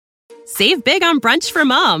Save big on brunch for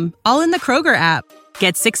mom, all in the Kroger app.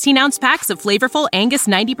 Get 16-ounce packs of flavorful Angus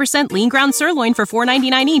 90% lean ground sirloin for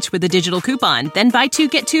 $4.99 each with a digital coupon. Then buy 2,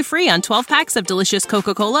 get 2 free on 12 packs of delicious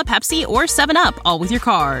Coca-Cola, Pepsi, or 7-Up, all with your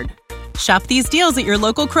card. Shop these deals at your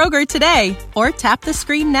local Kroger today, or tap the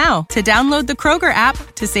screen now to download the Kroger app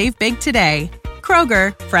to save big today.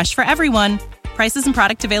 Kroger, fresh for everyone. Prices and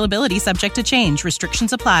product availability subject to change.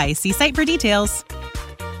 Restrictions apply. See site for details.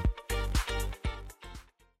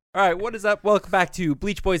 All right, what is up? Welcome back to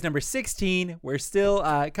Bleach Boys number 16. We're still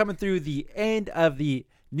coming through the end of the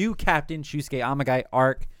new Captain Shusuke Amagai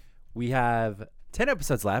arc. We have 10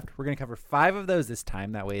 episodes left. We're going to cover 5 of those this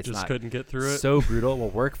time. That way it's just not couldn't get through it. So brutal. Well,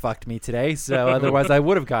 work fucked me today, so otherwise I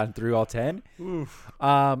would have gotten through all 10. Oof.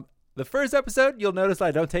 The first episode, you'll notice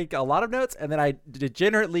I don't take a lot of notes, and then I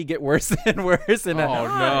degenerately get worse and worse. And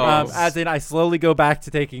as in, I slowly go back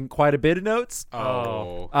to taking quite a bit of notes.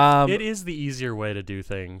 It is the easier way to do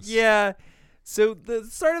things. Yeah. So the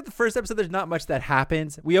start of the first episode, there's not much that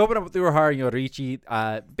happens. We open up with Urahara and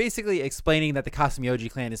Yoruichi basically explaining that the Kasumiyoji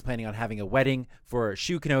clan is planning on having a wedding for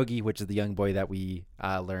Shukunogi, which is the young boy that we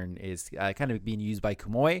learn is kind of being used by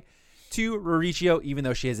Kumoi, to Rorichio, even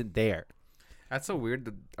though she isn't there. That's so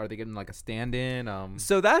weird. Are they getting like a stand-in?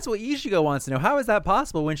 So that's what Ichigo wants to know. How is that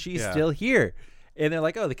possible when she's still here? And they're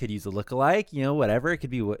like, oh, they could use a lookalike, whatever. It could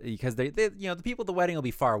be because they the people at the wedding will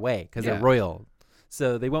be far away because they're royal.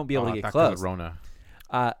 So they won't be able to get close. To Rona.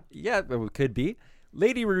 Yeah, it could be.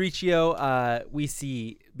 Lady Rorichio, we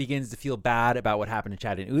see, begins to feel bad about what happened to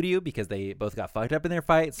Chad and Uryu because they both got fucked up in their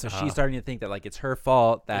fight. So she's starting to think that like it's her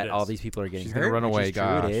fault that all these people are getting hurt. Gonna run away,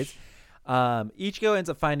 gosh. True, it is. Ichigo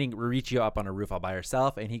ends up finding Rorichio up on a roof all by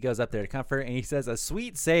herself, and he goes up there to comfort her, and he says a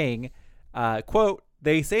sweet saying, quote,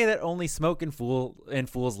 "They say that only smoke and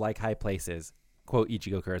fools like high places." Quote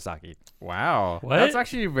Ichigo Kurosaki. Wow. What? That's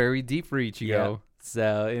actually very deep for Ichigo. Yeah.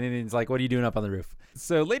 So, and then it's like, what are you doing up on the roof?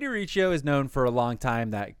 So Lady Rorichio is known for a long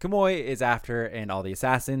time that Kumoi is after and all the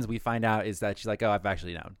assassins. We find out is that she's like, oh, I've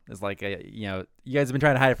actually known. It's like, you guys have been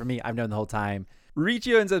trying to hide it from me. I've known the whole time.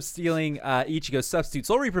 Rorichio ends up stealing Ichigo's substitute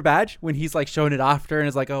Soul Reaper badge when he's like showing it off to her and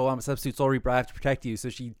is like, oh, I'm a substitute Soul Reaper. I have to protect you. So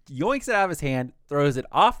she yoinks it out of his hand, throws it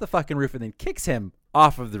off the fucking roof, and then kicks him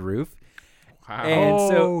off of the roof. Wow. And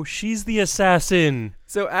so she's the assassin.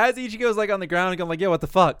 So as Ichigo's like on the ground, I'm like, yo, what the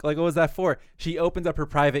fuck? Like, what was that for? She opens up her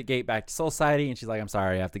private gate back to Soul Society, and she's like, I'm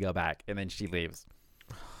sorry, I have to go back. And then she leaves.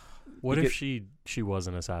 What if she was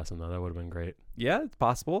an assassin, though? That would have been great. Yeah, it's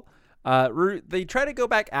possible. They try to go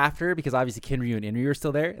back after her because obviously Kinryu and Inryu are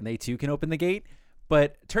still there, and they too can open the gate.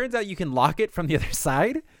 But turns out you can lock it from the other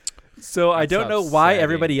side. So I don't know why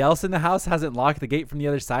everybody else in the house hasn't locked the gate from the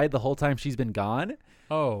other side the whole time she's been gone.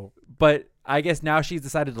 Oh. But I guess now she's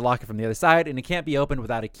decided to lock it from the other side, and it can't be opened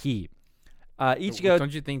without a key. Ichigo,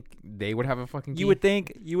 don't you think they would have a fucking key? You would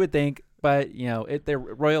think, but their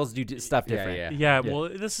royals do stuff different. Yeah. Well,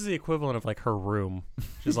 this is the equivalent of like her room.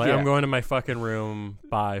 She's like, I'm going to my fucking room.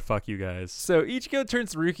 Bye. Fuck you guys. So Ichigo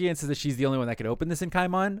turns to Rukia and says that she's the only one that can open this in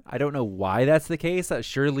Kaimon. I don't know why that's the case.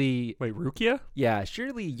 Surely. Wait, Rukia? Yeah,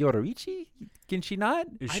 surely Yoruichi? Can she not?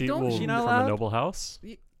 Is she, is she not from allowed? a noble house?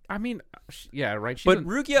 I mean, yeah, right. But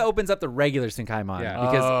Rukia opens up the regular Senkaimon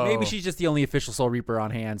because maybe Oh. she's just the only official Soul Reaper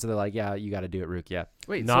on hand. So they're like, yeah, you got to do it, Rukia.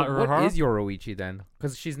 Wait, Not so Urahara? what is Yoruichi then?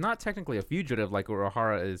 Because she's not technically a fugitive like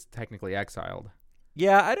Urahara is technically exiled.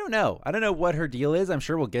 Yeah, I don't know. I don't know what her deal is. I'm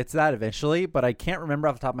sure we'll get to that eventually, but I can't remember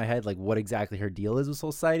off the top of my head like what exactly her deal is with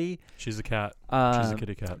Soul Society. She's a cat. She's a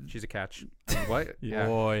kitty cat. She's a catch. What? Yeah.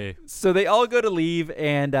 Boy. So they all go to leave,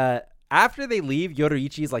 and after they leave,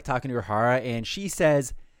 Yoruichi is like talking to Urahara, and she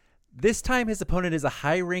says, this time his opponent is a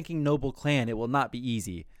high-ranking noble clan. It will not be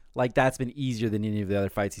easy. Like, that's been easier than any of the other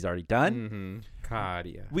fights he's already done. God,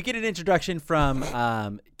 yeah. We get an introduction from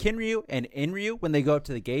Kinryu and Inryu. When they go up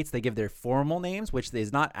to the gates, they give their formal names, which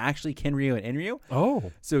is not actually Kinryu and Inryu.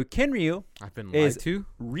 Oh. So Kinryu I've been is lied to.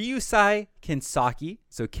 Ryusai Kinsaki.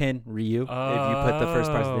 So Kinryu, if you put the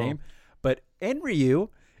first part of the name. But Enryu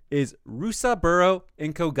is Rusaburo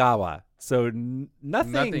Inkogawa. So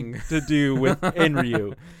nothing to do with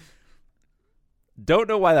Enryu. Don't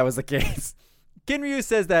know why that was the case. Kinryu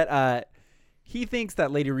says that he thinks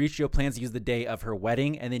that Lady Rorichio plans to use the day of her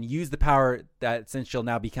wedding and then use the power that since she'll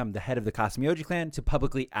now become the head of the Kasumiyoji clan to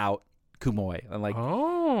publicly out Kumoi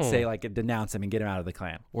and say denounce him and get him out of the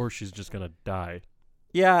clan. Or she's just gonna die.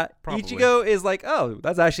 Yeah, Probably. Ichigo is like, oh,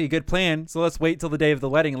 that's actually a good plan. So let's wait till the day of the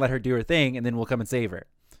wedding and let her do her thing, and then we'll come and save her.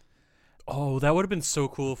 Oh, that would have been so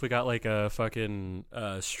cool if we got like a fucking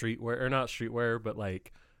streetwear, or not streetwear, but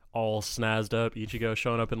like all snazzed up Ichigo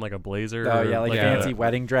showing up in like a blazer. Oh, yeah, like fancy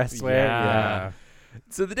wedding dress wear. Yeah.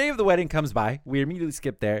 So the day of the wedding comes by. We immediately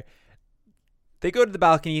skip there. They go to the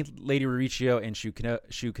balcony. Lady Riichio and Shu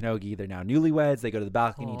Konogi, they're now newlyweds. They go to the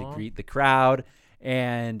balcony to greet the crowd.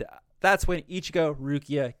 And that's when Ichigo,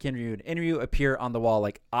 Rukia, Kinryu, and Inryu appear on the wall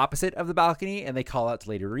like opposite of the balcony. And they call out to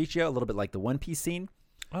Lady Riichio, a little bit like the One Piece scene.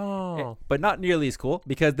 Oh. But not nearly as cool,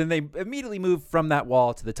 because then they immediately move from that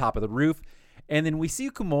wall to the top of the roof. And then we see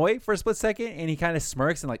Kumoi for a split second, and he kind of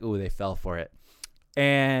smirks and like, ooh, they fell for it.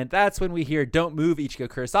 And that's when we hear "Don't move, Ichigo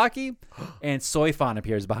Kurosaki," and Soifon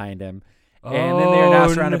appears behind him. And then they are now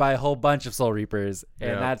surrounded by a whole bunch of Soul Reapers.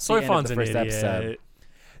 And that's the end of the first episode.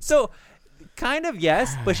 So, kind of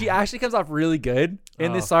yes, but she actually comes off really good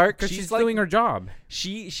in this arc. Because she's doing her job.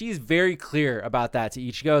 She's very clear about that to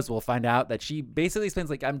Ichigo, as we'll find out, that she basically explains,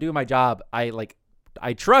 like, I'm doing my job. I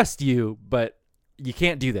trust you, but you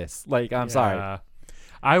can't do this. Like, I'm sorry.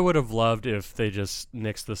 I would have loved if they just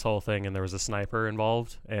nixed this whole thing and there was a sniper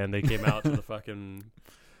involved and they came out to the fucking...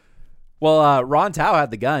 Well, Ron Tao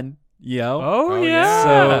had the gun, you know? Oh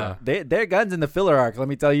yeah. So their guns in the filler arc, let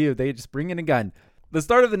me tell you, they just bring in a gun. The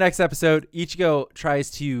start of the next episode, Ichigo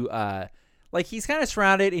tries to... he's kind of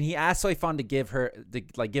surrounded, and he asks Soifon to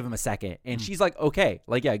give him a second. And she's like, okay,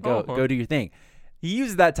 go do your thing. He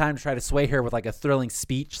uses that time to try to sway her with like a thrilling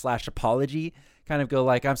speech / apology. Kind of go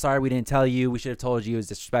like, I'm sorry we didn't tell you. We should have told you. It was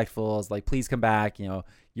disrespectful. It's like, please come back. You know,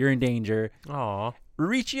 you're in danger. Aww.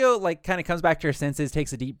 Riichio kind of comes back to her senses,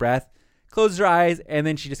 takes a deep breath, closes her eyes, and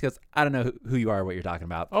then she just goes, I don't know who you are, what you're talking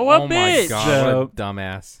about. Oh, what my bitch. God, So, what a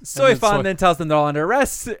dumbass. Soifon then tells them they're all under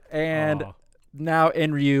arrest, and now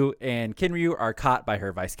Inryu and Kinryu are caught by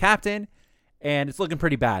her vice captain, and it's looking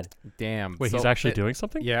pretty bad. Damn. Wait, he's actually doing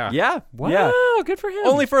something? Yeah. Yeah. Wow, Yeah. good for him.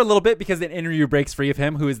 Only for a little bit, because then Inryu breaks free of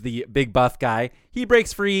him, who is the big buff guy. He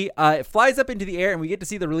breaks free, flies up into the air, and we get to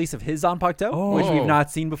see the release of his Zanpakuto, which we've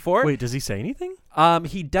not seen before. Wait, does he say anything?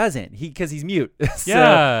 He doesn't. Because he's mute. So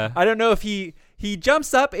Yeah. I don't know if he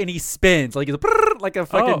jumps up and he spins like like a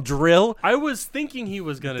fucking drill. I was thinking he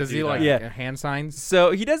was gonna. Does do he that. like hand signs?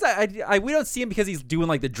 So he does that. We don't see him because he's doing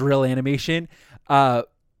like the drill animation.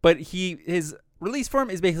 But his release form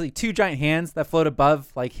is basically two giant hands that float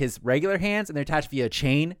above like his regular hands, and they're attached via a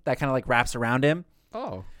chain that kind of like wraps around him.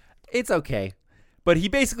 Oh. It's okay. But he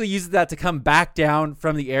basically uses that to come back down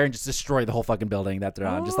from the air and just destroy the whole fucking building that they're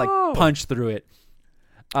on. Just like punch through it.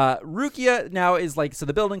 Rukia now is like, so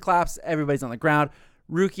the building collapses, everybody's on the ground.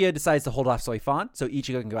 Rukia decides to hold off Soifon so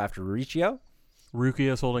Ichigo can go after Riichio.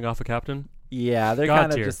 Rukia is holding off a captain. Yeah, they're God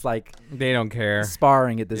kind of tier. just like They don't care.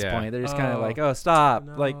 sparring at this Yeah. point. They're just kind of like, oh, stop.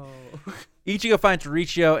 No. Like, Ichigo finds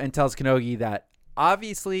Riichio and tells Konogi that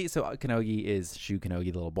obviously, so Konogi is Shu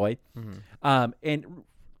Konogi, the little boy. Mm-hmm. And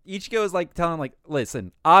Ichigo is like telling him, like,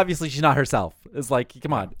 listen, obviously she's not herself. It's like,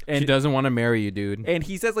 come on. And She doesn't want to marry you, dude. And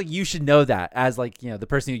he says, like, you should know that as, like, you know, the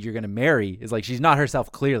person who you're going to marry is, like, she's not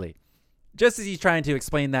herself clearly. Just as he's trying to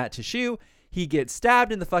explain that to Shu, he gets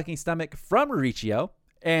stabbed in the fucking stomach from Riichio.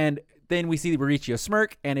 And then we see Riichio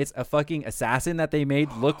smirk, and it's a fucking assassin that they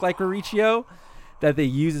made look like Riichio that they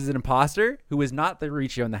use as an imposter who is not the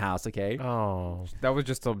Riichio in the house, okay? Oh. That was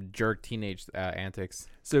just a jerk teenage antics.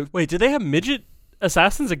 So Wait, did they have midget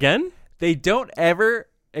assassins again? they don't ever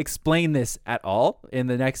explain this at all in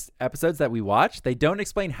the next episodes that we watch. They don't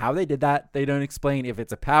explain how they did that. They don't explain if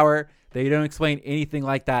it's a power. They don't explain anything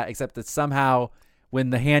like that, except that somehow when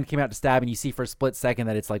the hand came out to stab and you see for a split second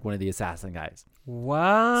that it's like one of the assassin guys.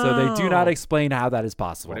 Wow. So they do not explain how that is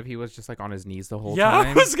possible. What if he was just like on his knees the whole Yeah, time?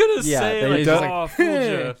 I was gonna Yeah, say, they like, don't- oh, fooled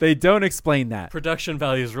ya. They don't explain that. Production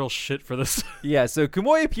value is real shit for this. Yeah, so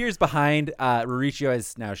Kumoi appears behind Riichio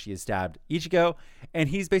as now she has stabbed Ichigo, and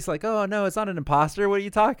he's basically like, oh, no, it's not an imposter. What are you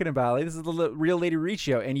talking about? Like, this is the real Lady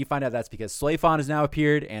Riichio. And you find out that's because Soifon has now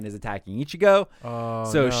appeared and is attacking Ichigo.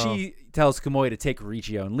 So she tells Kumoi to take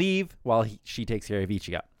Riichio and leave while she takes care of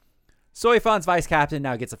Ichigo. Soifon's vice captain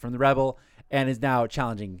now gets it from the rebel and is now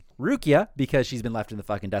challenging Rukia because she's been left in the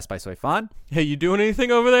fucking dust by Soifon. Hey, you doing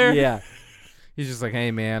anything over there? Yeah. He's just like,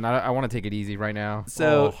 hey, man, I want to take it easy right now.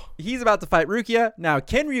 So he's about to fight Rukia. Now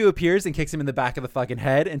Kinryu appears and kicks him in the back of the fucking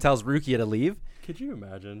head and tells Rukia to leave. Could you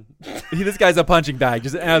imagine? This guy's a punching bag,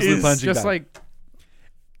 just an absolute He's punching just bag. like,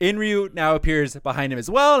 Inryu now appears behind him as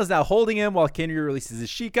well and is now holding him while Kinryu releases his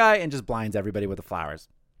Shikai and just blinds everybody with the flowers.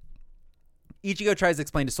 Ichigo tries to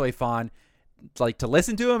explain to Soifon like to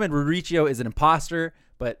listen to him, and Riichio is an imposter,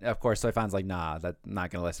 but of course Soifon's like, nah, I'm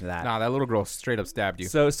not gonna listen to that. nah, that little girl straight up stabbed you.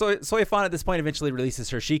 So Soifon at this point eventually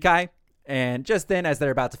releases her Shikai, and just then as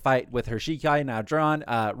they're about to fight with her Shikai now drawn,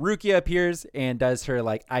 Rukia appears and does her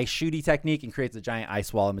like ice shooty technique and creates a giant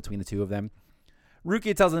ice wall in between the two of them.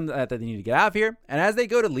 Rukia tells them that they need to get out of here, and as they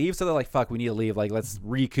go to leave, so they're like, fuck, we need to leave, like let's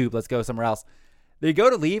recoup, let's go somewhere else. They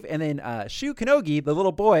go to leave, and then Shu Konogi, the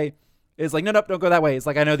little boy, It's like, no, don't go that way. It's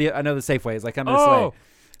like, I know the safe way. It's like, come this way. So,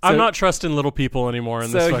 I'm not trusting little people anymore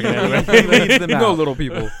in this fucking anime. He leads them out. No little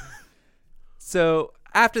people. So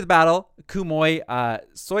after the battle, Kumoy,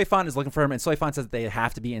 Soifan is looking for him, and Soifan says that they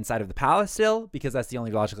have to be inside of the palace still because that's the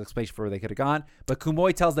only logical explanation for where they could have gone. But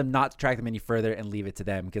Kumoy tells them not to track them any further and leave it to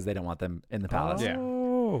them because they don't want them in the palace. Yeah.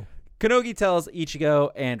 Konogi tells Ichigo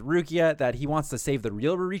and Rukia that he wants to save the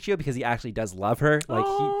real Riichio because he actually does love her.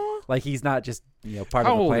 Like he's not just part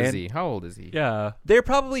of the plan. How old is he? Yeah. They're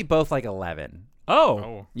probably both like 11.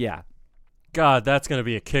 Oh. Yeah. God, that's going to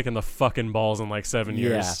be a kick in the fucking balls in like 7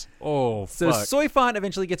 years. Oh, so fuck. Soifan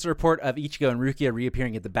eventually gets a report of Ichigo and Rukia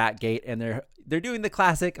reappearing at the back gate, and they're doing the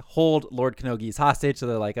classic hold Lord Konogi as hostage. So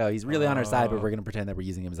they're like, oh, he's really on our side, but we're going to pretend that we're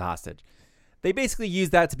using him as a hostage. They basically use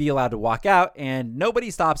that to be allowed to walk out, and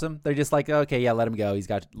nobody stops him. They're just like, okay, yeah, let him go. He's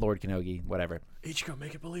got Lord Konogi, whatever. Ichigo,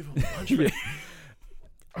 make it believable. Punch me.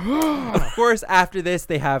 Of course, after this,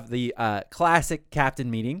 they have the classic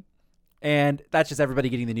captain meeting. And that's just everybody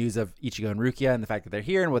getting the news of Ichigo and Rukia and the fact that they're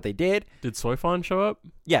here and what they did. Did Soifan show up?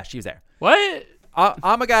 Yeah, she was there. What?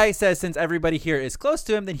 Amagai says since everybody here is close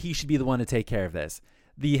to him, then he should be the one to take care of this.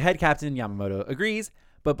 The head captain, Yamamoto, agrees.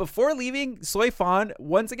 But before leaving, Soifan,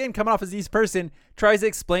 once again coming off as this person, tries to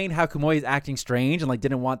explain how Kumoy is acting strange and like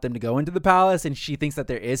didn't want them to go into the palace, and she thinks that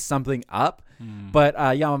there is something up. But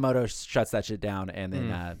Yamamoto shuts that shit down and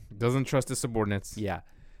then doesn't trust his subordinates. Yeah.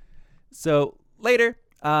 So later,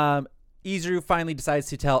 Izuru finally decides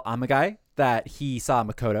to tell Amagai that he saw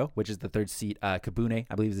Makoto, which is the third seat, Kabune,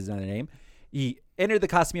 I believe is his other name. He entered the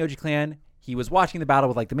Kasumioji clan. He was watching the battle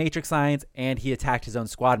with like the Matrix signs, and he attacked his own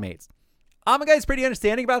squad mates. Amagai is pretty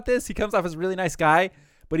understanding about this. He comes off as a really nice guy,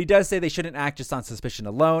 but he does say they shouldn't act just on suspicion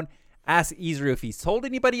alone. Asks Izuru if he's told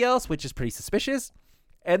anybody else, which is pretty suspicious,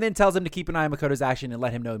 and then tells him to keep an eye on Makoto's action and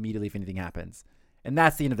let him know immediately if anything happens. And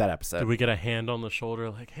that's the end of that episode. Did we get a hand on the shoulder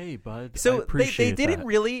like, hey, bud, so I appreciate they didn't that.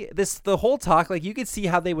 really, the whole talk, like you could see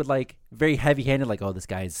how they would like very heavy-handed, like, oh, this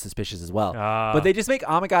guy is suspicious as well. But they just make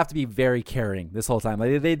Amagai have to be very caring this whole time.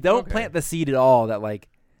 Like they don't plant the seed at all that like,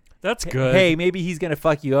 that's good. Hey, maybe he's going to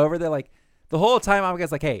fuck you over. They're like, the whole time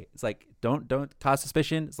Amagai's like, hey, it's like, don't cause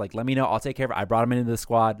suspicion. It's like, let me know. I'll take care of it. I brought him into the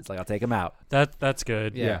squad. It's like, I'll take him out. That's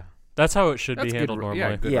good. Yeah. That's how it should That's be handled good, normally.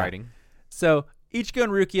 Yeah, good writing. So Ichigo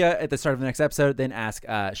and Rukia at the start of the next episode then ask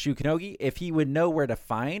Shu Konogi if he would know where to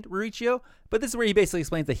find Riichio, but this is where he basically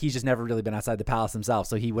explains that he's just never really been outside the palace himself,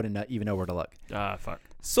 so he wouldn't even know where to look. Fuck.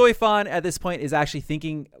 Soifan at this point is actually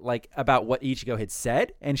thinking like about what Ichigo had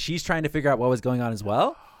said, and she's trying to figure out what was going on as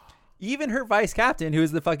well. Even her vice captain, who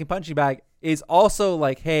is the fucking punching bag, is also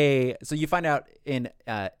like, hey, so you find out in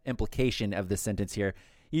implication of this sentence here,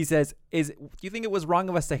 he says, do you think it was wrong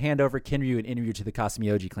of us to hand over Kinryu and Inryu to the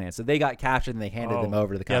Kasumioji clan? So they got captured and they handed them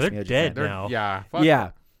over to the Kasumioji clan. They're dead now. Yeah.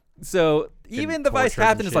 Yeah. So even the vice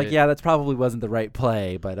captain is like, shit. yeah, that probably wasn't the right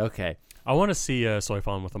play, but okay. I want to see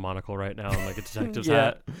Soifan with a monocle right now and like a detective's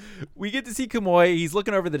hat. We get to see Kumoy. He's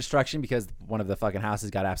looking over the destruction because one of the fucking houses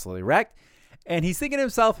got absolutely wrecked. And he's thinking to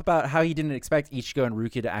himself about how he didn't expect Ichigo and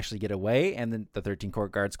Rukia to actually get away, and then the 13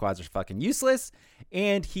 court guard squads are fucking useless.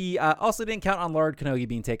 And he also didn't count on Lord Konogi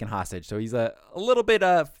being taken hostage, so he's a little bit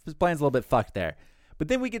his plan's a little bit fucked there. But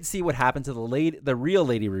then we get to see what happened to the real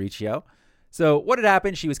Lady Riichio. So what had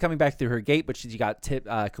happened? She was coming back through her gate, but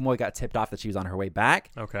Kumoy got tipped off that she was on her way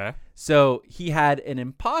back. Okay. So he had an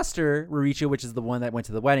imposter Riichio, which is the one that went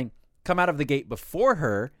to the wedding, come out of the gate before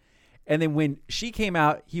her. And then when she came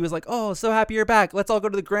out, he was like, oh, so happy you're back. Let's all go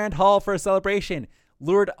to the grand hall for a celebration.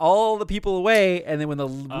 Lured all the people away. And then when the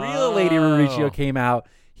real Lady Riichio came out,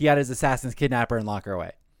 he had his assassins kidnap her and lock her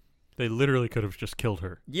away. They literally could have just killed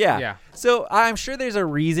her. Yeah. So I'm sure there's a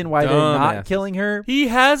reason why they're not killing her. He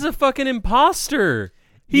has a fucking imposter.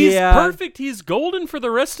 He's perfect. He's golden for the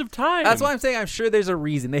rest of time. That's why I'm saying I'm sure there's a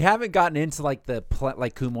reason. They haven't gotten into like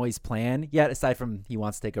like Kumoy's plan yet, aside from he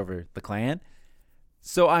wants to take over the clan.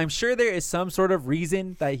 So I'm sure there is some sort of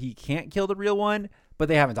reason that he can't kill the real one, but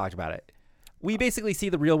they haven't talked about it. We basically see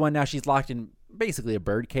the real one now. She's locked in basically a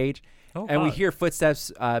bird cage, and we hear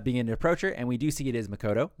footsteps begin to approach her, and we do see it is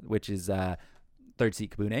Makoto, which is third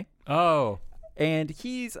seat Kabune. Oh. And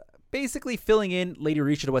he's basically filling in Lady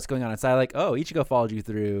Riichio to what's going on inside, like, oh, Ichigo followed you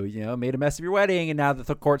through, made a mess of your wedding, and now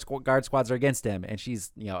the court guard squads are against him, and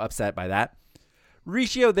she's, upset by that.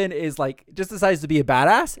 Riichio then is like, just decides to be a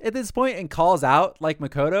badass at this point and calls out like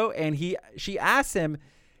Makoto, and she asks him,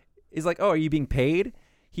 is like, oh, are you being paid?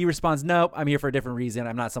 He responds, nope, I'm here for a different reason.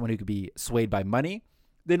 I'm not someone who could be swayed by money.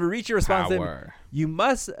 Then Riichio responds to him, you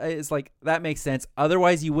must, it's like, that makes sense.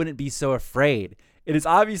 Otherwise you wouldn't be so afraid. It is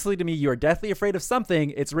obviously to me you are deathly afraid of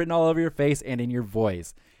something. It's written all over your face and in your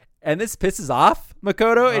voice. And this pisses off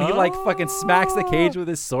Makoto, and he like fucking smacks the cage with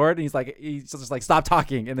his sword, and he's just like, stop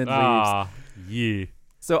talking, and then leaves. Yeah.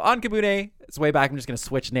 So on Kabune, it's way back. I'm just gonna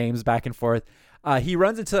switch names back and forth. He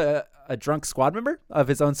runs into a drunk squad member of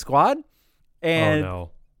his own squad, and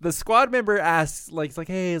the squad member asks, like,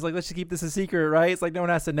 hey, it's like, let's just keep this a secret, right? It's like no one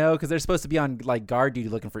has to know because they're supposed to be on like guard duty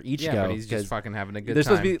looking for Ichigo. Yeah, but he's just fucking having a good time. They're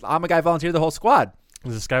supposed to be. Amagai volunteered the whole squad.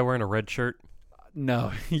 Is this guy wearing a red shirt? No,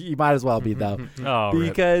 he might as well be though.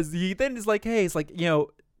 Because he then is like, hey, it's like,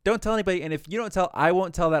 don't tell anybody, and if you don't tell, I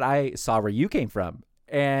won't tell that I saw where you came from.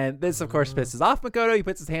 And this, of course, pisses off Makoto. He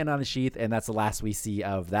puts his hand on his sheath, and that's the last we see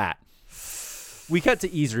of that. We cut to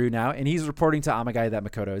Izuru now, and he's reporting to Amagai that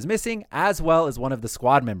Makoto is missing, as well as one of the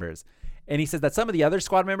squad members. And he says that some of the other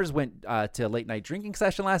squad members went to a late-night drinking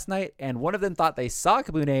session last night, and one of them thought they saw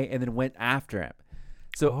Kabune and then went after him.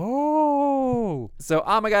 So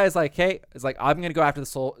Amagai is like, hey, it's like, I'm going to go after the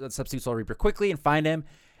Substitute Soul Reaper quickly and find him.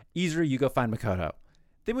 Izuru, you go find Makoto.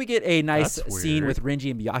 Then we get a nice scene with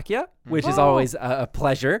Renji and Byakuya, which is always a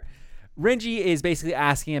pleasure. Renji is basically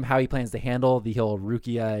asking him how he plans to handle the whole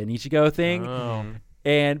Rukia and Ichigo thing.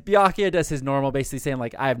 And Byakuya does his normal, basically saying,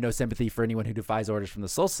 like, I have no sympathy for anyone who defies orders from the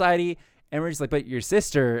Soul Society. And Renji's like, but your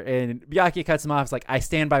sister. And Byakuya cuts him off. It's like, I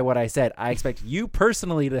stand by what I said. I expect you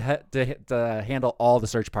personally to handle all the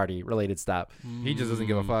search party related stuff. He just doesn't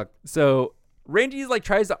give a fuck. So Renji like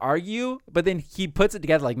tries to argue, but then he puts it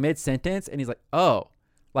together like mid-sentence, and he's like, oh,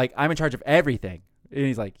 like I'm in charge of everything. And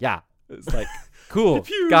he's like, yeah. It's like, cool,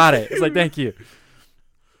 got it. It's like, thank you.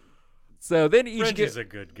 So then Renji's a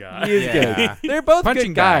good guy. He is good. They're both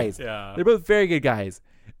good guys. Yeah. They're both very good guys.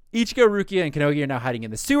 Ichigo, Rukia, and Kanogi are now hiding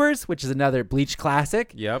in the sewers, which is another Bleach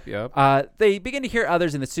classic. Yep. They begin to hear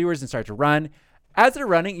others in the sewers and start to run. As they're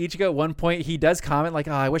running, Ichigo at one point, he does comment like,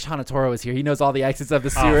 oh, I wish Hanatoro was here. He knows all the exits of the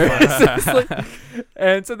sewer.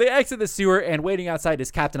 And so they exit the sewer, and waiting outside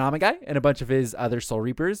is Captain Amagai and a bunch of his other Soul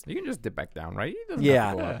Reapers. You can just dip back down, right? He doesn't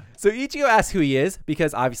have to go up. So Ichigo asks who he is,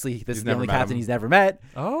 because obviously this is the only captain he's never met.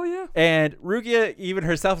 Oh, yeah. And Rukia, even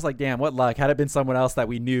herself, is like, damn, what luck. Had it been someone else that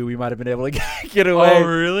we knew, we might have been able to get away. Oh,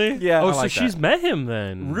 really? Yeah. Oh, so she's met him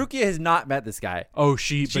then. Rukia has not met this guy. Oh,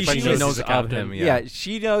 she knows of him. Yeah,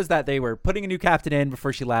 she knows that they were putting a new captain in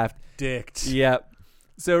before she left. Dicked. Yep.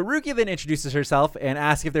 So Rukia then introduces herself and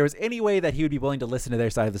asks if there was any way that he would be willing to listen to their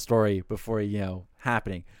side of the story before,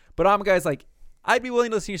 happening. But Amagai's like, I'd be willing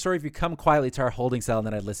to listen to your story if you come quietly to our holding cell, and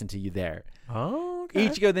then I'd listen to you there. Oh, okay.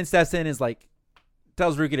 Ichigo then steps in and is like,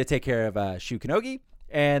 tells Rukia to take care of Shu Kanogi,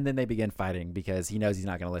 and then they begin fighting because he knows he's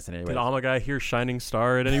not going to listen anyway. Did Amagai hear Shining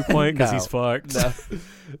Star at any point? Because he's fucked. No.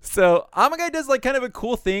 So Amagai does like kind of a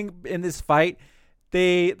cool thing in this fight.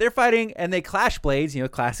 They're fighting and they clash blades,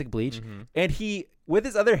 classic Bleach. And he, with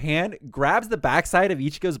his other hand, grabs the backside of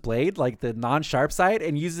Ichigo's blade, like the non-sharp side,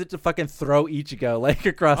 and uses it to fucking throw Ichigo like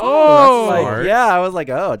across. Oh, that's like, yeah, I was like,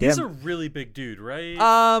 oh, damn. He's a really big dude, right?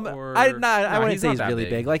 I wouldn't say he's really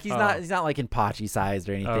big. Like he's not like Kenpachi sized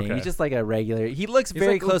or anything. Okay. He's just like a regular. He looks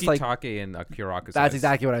very like close, like Ukitake and Kuraka. That's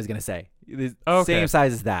exactly what I was gonna say. Same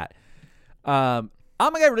size as that.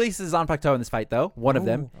 Amagai releases Zanpakuto in this fight, though. One of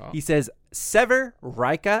them. He says, Sever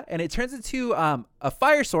Raika, and it turns into a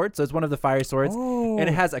fire sword. So it's one of the fire swords. And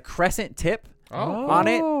it has a crescent tip on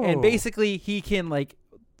it. And basically, he can, like,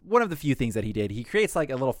 one of the few things that he did, he creates, like,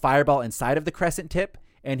 a little fireball inside of the crescent tip,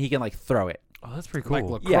 and he can, like, throw it. Oh, that's pretty cool.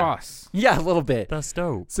 Like lacrosse. Yeah, a little bit. That's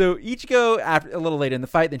dope. So Ichigo, a little later in the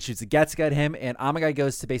fight, then shoots a Getsuga at him, and Amagai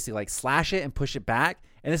goes to basically, like, slash it and push it back.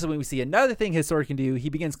 And this is when we see another thing his sword can do.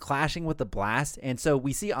 He begins clashing with the blast. And so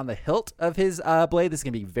we see on the hilt of his blade, this is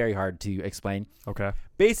going to be very hard to explain. Okay.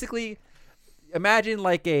 Basically, imagine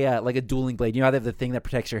like a dueling blade. You know how they have the thing that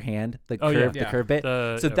protects your hand, the curved bit?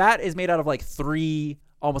 That is made out of like 3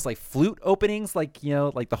 almost like flute openings, like,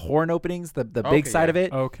 like the horn openings, the big side of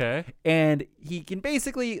it. Okay. And he can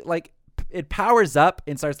basically like, it powers up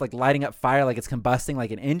and starts like lighting up fire like it's combusting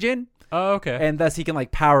like an engine. Oh, okay. And thus he can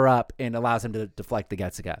like power up and allows him to deflect the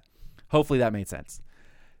Getsuga. Hopefully that made sense.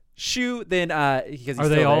 Shu then because are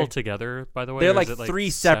they all together, by the way? They're like 3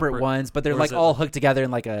 separate ones, but they're like all hooked together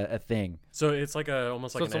in like a thing. So it's like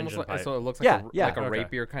almost like an engine pipe. So it looks like a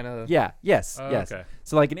rapier kind of. Yeah. Yes. Okay.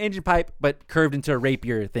 So like an engine pipe, but curved into a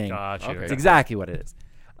rapier thing. Gotcha. Okay. It's exactly what it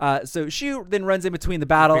is. So Shu then runs in between the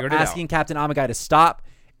battle, asking Captain Amagai to stop.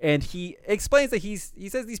 And he explains that he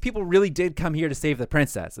says these people really did come here to save the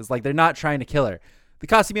princess. It's like they're not trying to kill her. The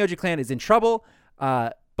Katsumiyoji clan is in trouble,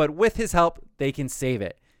 but with his help, they can save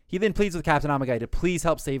it. He then pleads with Captain Amagai to please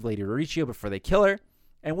help save Lady Rorichio before they kill her.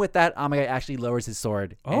 And with that, Amagai actually lowers his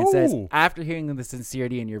sword and says, after hearing the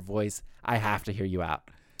sincerity in your voice, I have to hear you out.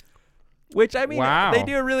 Which, I mean, they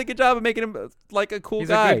do a really good job of making him like a cool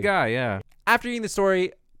guy. He's a good guy, yeah. After hearing the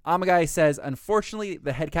story, Amagai says, unfortunately,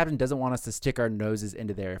 the head captain doesn't want us to stick our noses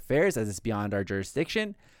into their affairs as it's beyond our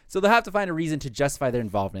jurisdiction. So they'll have to find a reason to justify their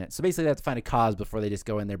involvement. So basically, they have to find a cause before they just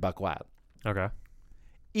go in there buck wild. Okay.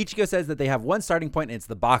 Ichigo says that they have one starting point, and it's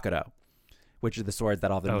the Bakuro, which are the swords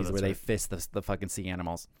that all of them use where right. they fist the fucking sea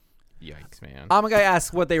animals. Yikes, man. Amagai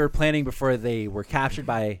asks what they were planning before they were captured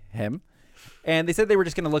by him. And they said they were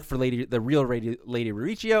just going to look for the real Lady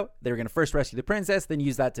Riichio. They were going to first rescue the princess, then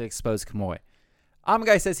use that to expose Kamui.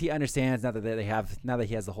 Amagai says he understands now that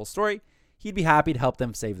he has the whole story. He'd be happy to help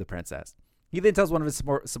them save the princess. He then tells one of his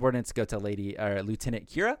subordinates to go to Lieutenant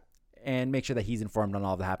Kira and make sure that he's informed on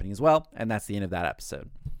all of the happening as well. And that's the end of that episode.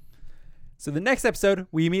 So the next episode,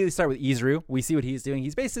 we immediately start with Izuru. We see what he's doing.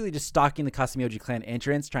 He's basically just stalking the Kasumyoji clan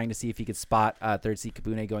entrance, trying to see if he could spot Third Sea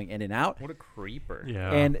Kabune going in and out. What a creeper.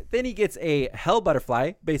 Yeah. And then he gets a hell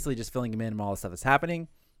butterfly, basically just filling him in on all the stuff that's happening.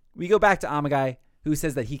 We go back to Amagai, who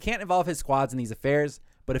says that he can't involve his squads in these affairs,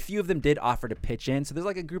 but a few of them did offer to pitch in. So there's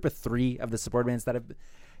like a group of 3 of the subordinates that have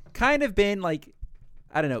kind of been like,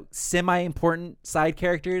 I don't know, semi-important side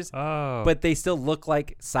characters, but they still look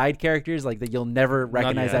like side characters, like that you'll never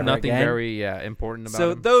recognize ever nothing again. very important about So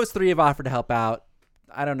them. those 3 have offered to help out.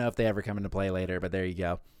 I don't know if they ever come into play later, but there you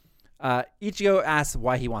go. Ichigo asks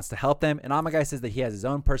why he wants to help them, and Amagai says that he has his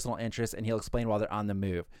own personal interests, and he'll explain while they're on the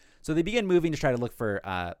move. So they begin moving to try to look for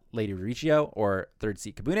Lady Riichio or Third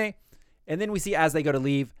Sea Kabune, and then we see as they go to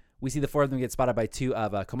leave, we see the 4 of them get spotted by 2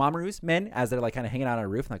 of Komamoru's men as they're like kind of hanging out on a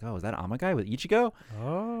roof. Like, oh, is that Amagai with Ichigo?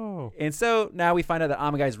 Oh. And so now we find out that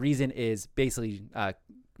Amagai's reason is basically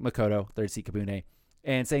Makoto, Third Sea Kabune,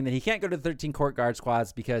 and saying that he can't go to the 13 court guard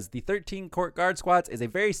squads because the 13 court guard squads is a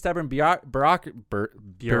very stubborn bureaucracy.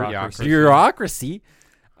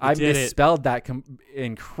 I misspelled that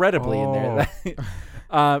incredibly in there.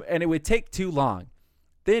 And it would take too long.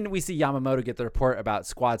 Then we see Yamamoto get the report about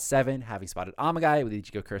Squad 7 having spotted Amagai with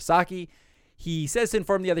Ichigo Kurosaki. He says to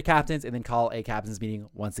inform the other captains and then call a captain's meeting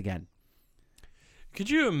once again.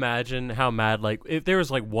 Could you imagine how mad, like, if there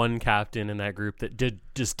was like one captain in that group that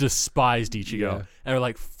just despised Ichigo, and we're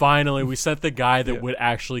like, finally, we sent the guy that would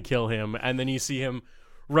actually kill him, and then you see him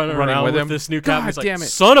running around with this new captain. He's like,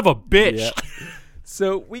 son of a bitch. Yeah.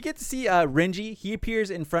 So we get to see Renji. He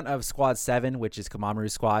appears in front of Squad 7, which is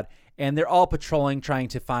Komamoru's squad, and they're all patrolling, trying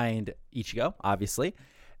to find Ichigo, obviously.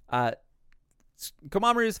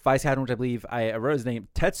 Komamoru's vice captain, which I believe I wrote his name,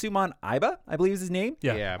 Tetsumon Aiba, I believe is his name.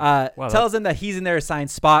 Yeah. Tells him that he's in their assigned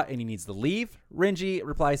spot and he needs to leave. Renji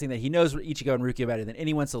replies saying that he knows Ichigo and Rukia better than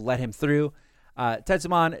anyone, so let him through.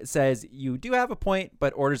 Tetsumon says, you do have a point,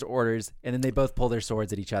 but orders are orders. And then they both pull their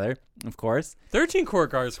swords at each other, of course. 13 court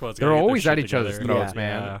guard squads. They're always at each together. other's throats,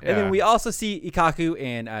 man. Yeah. And then we also see Ikaku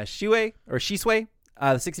and Shisui,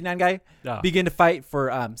 the 69 guy, begin to fight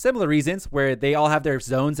for similar reasons, where they all have their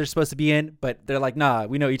zones they're supposed to be in, but they're like, nah,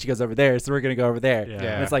 we know Ichigo's over there, so we're going to go over there. Yeah.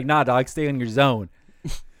 And it's like, nah, dog, stay in your zone.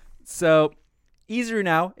 So Izuru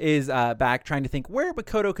now is back trying to think where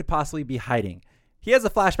Makoto could possibly be hiding. He has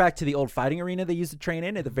a flashback to the old fighting arena they used to train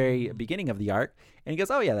in at the very beginning of the arc, and he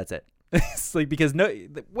goes, oh, yeah, that's it. It's like, because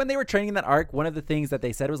when they were training in that arc, one of the things that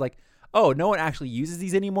they said was like, oh, no one actually uses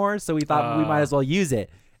these anymore, so we thought we might as well use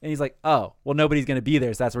it. And he's like, oh, well, nobody's going to be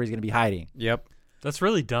there, so that's where he's going to be hiding. Yep. That's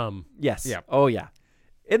really dumb. Yes. Yep. Oh, yeah.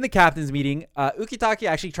 In the captain's meeting, Ukitake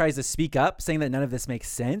actually tries to speak up, saying that none of this makes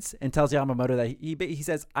sense, and tells Yamamoto that he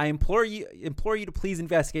says, I implore you to please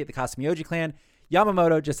investigate the Kasumyoji clan.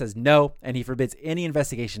 Yamamoto just says no, and he forbids any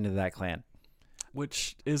investigation into that clan.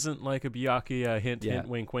 Which isn't like a Byakuya hint,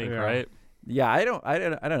 wink, wink, right? Yeah, I don't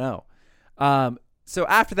know. So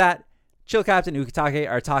after that, Chill Captain and Ukitake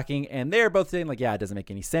are talking, and they're both saying, like, yeah, it doesn't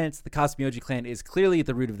make any sense. The Kasumyoji clan is clearly at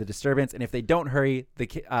the root of the disturbance, and if they don't hurry,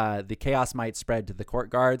 the chaos might spread to the court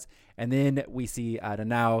guards. And then we see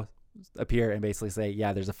Nanao appear and basically say,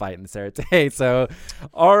 yeah, there's a fight in the Sarate. So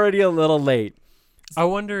already a little late. I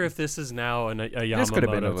wonder if this is now a Yamamoto This could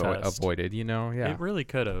have been test. avoided, you know? Yeah. It really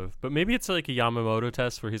could have. But maybe it's like a Yamamoto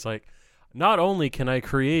test where he's like, not only can I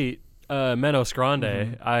create Menos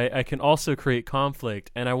Grande, I can also create conflict,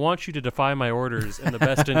 and I want you to defy my orders in the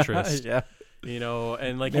best interest. Yeah. You know,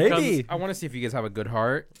 and like Maybe. I want to see if you guys have a good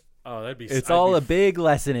heart. Oh, that'd be. It's all a big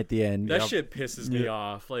lesson at the end. That shit pisses me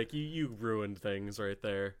off. Like you ruined things right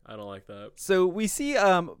there. I don't like that. So we see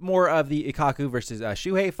more of the Ikaku versus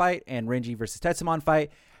Shuhei fight and Renji versus Tetsumon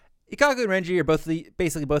fight. Ikaku and Renji are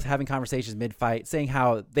basically both having conversations mid-fight, saying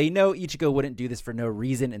how they know Ichigo wouldn't do this for no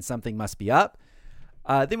reason and something must be up.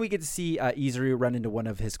 Then we get to see Izuru run into one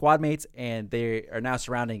of his squad mates, and they are now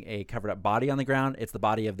surrounding a covered-up body on the ground. It's the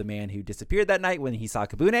body of the man who disappeared that night when he saw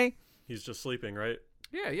Kabune. He's just sleeping, right?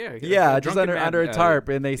 Yeah. Yeah, just under a tarp,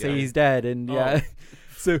 and they say he's dead, and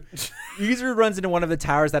So Izuru runs into one of the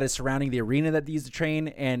towers that is surrounding the arena that they use to train,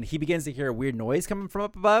 and he begins to hear a weird noise coming from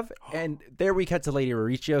up above. And there we cut to Lady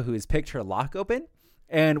Mauricio, who has picked her lock open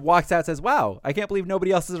and walks out, says, wow, I can't believe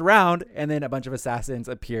nobody else is around. And then a bunch of assassins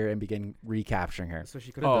appear and begin recapturing her. So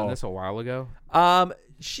she could have done this a while ago?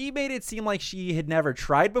 She made it seem like she had never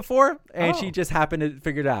tried before, and she just happened to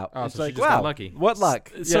figure it out. Oh, it's so like, she just got lucky. What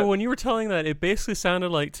luck. So when you were telling that, it basically sounded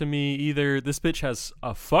like to me either this bitch has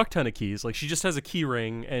a fuck ton of keys, like she just has a key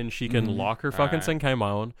ring and she can lock her fucking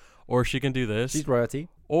Senkaimon, or she can do this. She's royalty.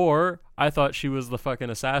 Or I thought she was the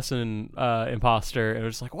fucking assassin imposter, and it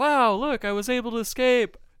was like, wow, look, I was able to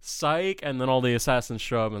escape. Psych. And then all the assassins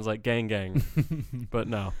show up and it's like, gang, gang. But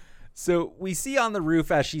no. So we see on the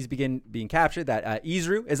roof as she's being captured that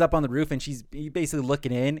Izuru is up on the roof, and she's basically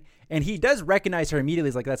looking in, and he does recognize her immediately.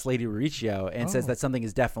 He's like, that's Lady Mauricio, and says that something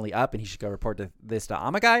is definitely up and he should go report this to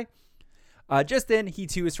Amagai. Just then, he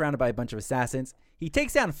too is surrounded by a bunch of assassins. He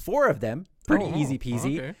takes down 4 of them. Pretty easy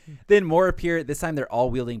peasy. Okay. Then more appear. This time they're all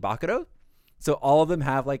wielding Bakuro. So all of them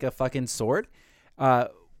have like a fucking sword,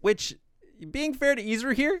 which, being fair to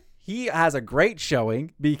Izuru here, he has a great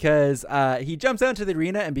showing because he jumps out into the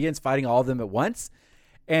arena and begins fighting all of them at once.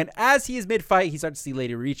 And as he is mid-fight, he starts to see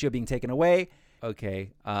Lady Mauricio being taken away.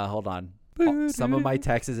 Okay, hold on. Some of my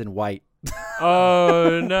text is in white.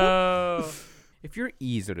 Oh, no. If you're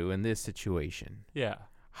Izuru in this situation, yeah,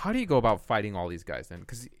 how do you go about fighting all these guys then?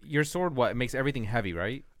 Because your sword, it makes everything heavy,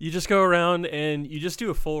 right? You just go around and you just do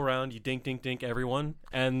a full round. You dink, dink, dink everyone.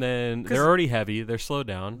 And then they're already heavy. They're slowed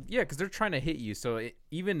down. Yeah, because they're trying to hit you. So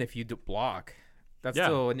even if you block, that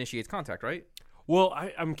still initiates contact, right? Well,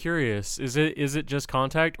 I'm curious. Is it just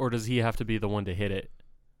contact, or does he have to be the one to hit it?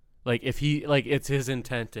 Like, if it's his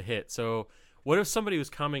intent to hit. So what if somebody was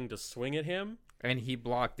coming to swing at him? And he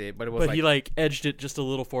blocked it, but it was he edged it just a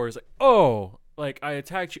little forward. He's like, oh, like I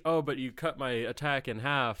attacked you. Oh, but you cut my attack in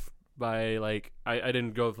half by I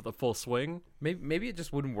didn't go for the full swing. Maybe it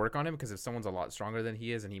just wouldn't work on him because if someone's a lot stronger than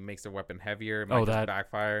he is and he makes the weapon heavier, it might just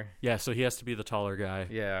backfire. Yeah, so he has to be the taller guy.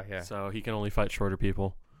 Yeah. So he can only fight shorter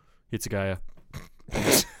people. Hitsugaya.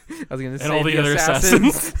 I was gonna say, and all the other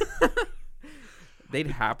assassins. They'd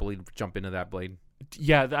happily jump into that blade.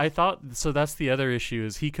 Yeah, I thought so. That's the other issue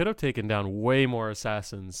is he could have taken down way more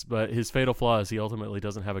assassins, but his fatal flaw is he ultimately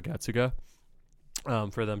doesn't have a Gatsuga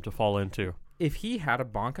for them to fall into. If he had a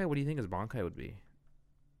Bankai, what do you think his Bankai would be?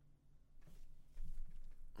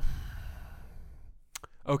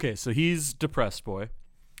 Okay, so he's depressed boy,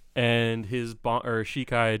 and his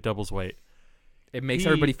Shikai doubles weight. It makes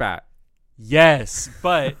everybody fat. Yes,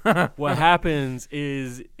 but what happens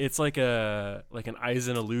is it's like an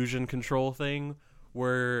Aizen illusion control thing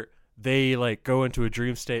where they go into a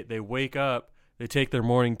dream state. They wake up, they take their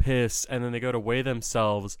morning piss, and then they go to weigh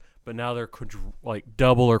themselves. But now they're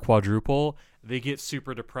double or quadruple. They get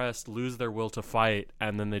super depressed, lose their will to fight,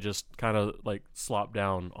 and then they just kind of slop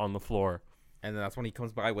down on the floor. And then that's when he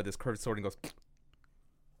comes by with his curved sword and goes.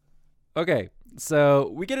 Okay,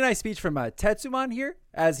 so we get a nice speech from Tetsumon here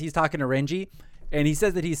as he's talking to Renji, and he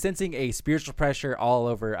says that he's sensing a spiritual pressure all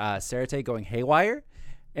over Sarate going haywire,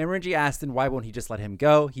 and Renji asks him why won't he just let him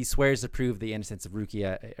go. He swears to prove the innocence of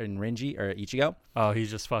Rukia and Renji, or Ichigo. Oh, he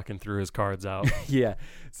just fucking threw his cards out. Yeah,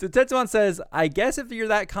 so Tetsumon says, I guess if you're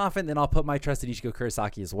that confident, then I'll put my trust in Ichigo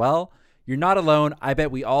Kurosaki as well. You're not alone. I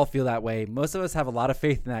bet we all feel that way. Most of us have a lot of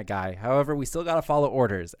faith in that guy. However, we still got to follow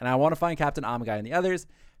orders, and I want to find Captain Amagai and the others.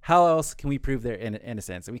 How else can we prove their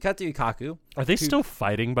innocence? And we cut to Ikaku. Are they still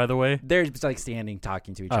fighting, by the way? They're standing,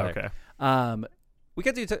 talking to each other. Okay. We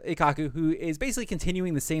cut to Ikaku, who is basically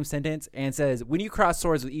continuing the same sentence and says, when you cross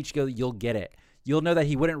swords with Ichigo, you'll get it. You'll know that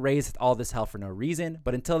he wouldn't raise all this hell for no reason.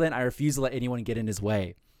 But until then, I refuse to let anyone get in his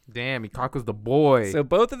way. Damn, Ikaku's the boy. So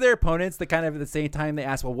both of their opponents, at the same time, they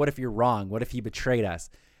ask, well, what if you're wrong? What if he betrayed us?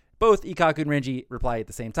 Both Ikaku and Renji reply at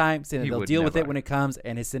the same time, saying that they'll deal with it when it comes,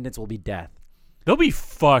 and his sentence will be death. They'll be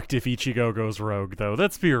fucked if Ichigo goes rogue, though.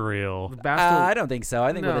 Let's be real. I don't think so.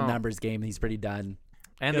 I think with a numbers game, he's pretty done.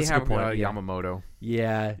 And they have Yamamoto.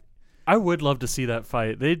 Yeah. I would love to see that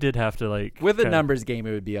fight. They did have to with a numbers game,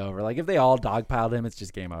 it would be over. If they all dogpiled him, it's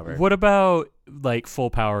just game over. What about full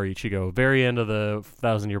power Ichigo? Very end of the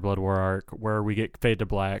 1,000-Year Blood War arc where we get fade to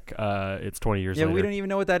black. It's 20 years later. Yeah, we don't even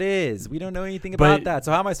know what that is. We don't know anything about that.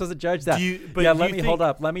 So how am I supposed to judge that? Hold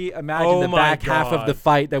up. Let me imagine the back half of the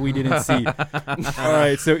fight that we didn't see. All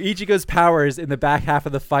right, so Ichigo's powers in the back half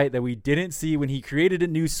of the fight that we didn't see when he created a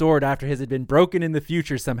new sword after his had been broken in the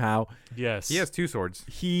future somehow. Yes. He has 2 swords.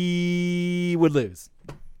 He would lose.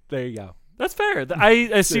 There you go. That's fair.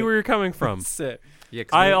 I see where you're coming from. Yeah,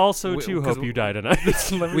 I also too hope you die tonight.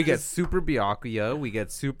 We get Super Byakuya. We get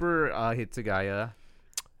Super Hitsugaya.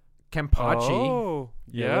 Kenpachi. Oh,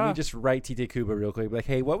 yeah. Let me just write Tite Kubo real quick. Like,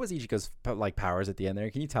 hey, what was Ichigo's like powers at the end there?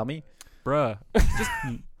 Can you tell me? Bruh. Just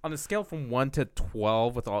on a scale from 1 to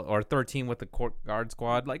 12 with all, or 13 with the court guard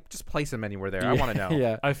squad, like just place him anywhere there. I want to know.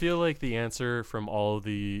 Yeah. I feel like the answer from all of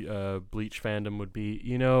the Bleach fandom would be,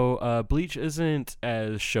 Bleach isn't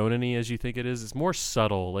as shonen-y as you think it is. It's more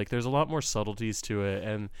subtle. Like, there's a lot more subtleties to it,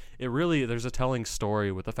 and there's a telling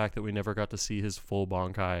story with the fact that we never got to see his full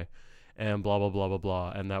Bankai, and blah, blah, blah, blah,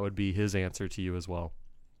 blah, and that would be his answer to you as well.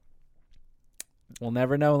 We'll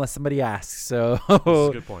never know unless somebody asks. So That's a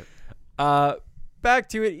good point. Back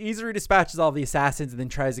to it. Izuru dispatches all the assassins and then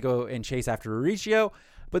tries to go and chase after Mauricio.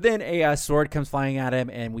 But then a sword comes flying at him,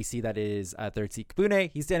 and we see that it is Third Seat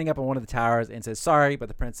Kabune. He's standing up on one of the towers and says, sorry, but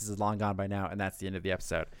the princess is long gone by now, and that's the end of the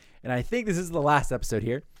episode. And I think this is the last episode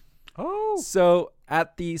here. Oh. So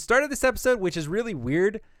at the start of this episode, which is really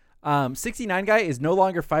weird, 69 guy is no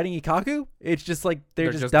longer fighting Ikkaku. It's just like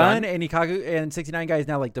they're just done, and Ikkaku and 69 guy is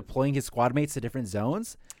now like deploying his squad mates to different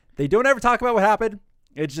zones. They don't ever talk about what happened.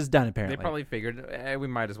 It's just done, apparently. They probably figured we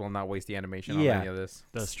might as well not waste the animation on any of this.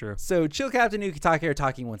 That's true. So Chill Captain and Ukitake are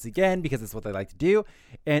talking once again because that's what they like to do.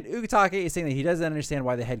 And Ukitake is saying that he doesn't understand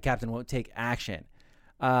why the head captain won't take action.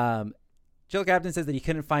 Chill Captain says that he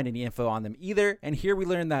couldn't find any info on them either. And here we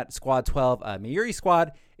learn that Squad 12, Mayuri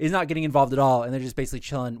Squad, is not getting involved at all. And they're just basically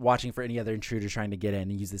chilling, watching for any other intruders trying to get in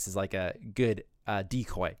and use this as like a good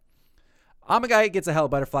decoy. Amagai gets a Hell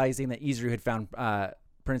Butterfly saying that Izuru had found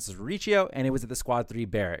Princess Mauricio, and it was at the Squad 3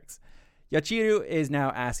 barracks. Yachiru is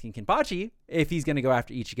now asking Kenpachi if he's going to go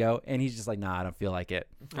after Ichigo, and he's just like, nah, I don't feel like it.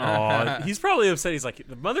 Oh, he's probably upset. He's like,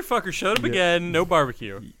 the motherfucker showed up again, no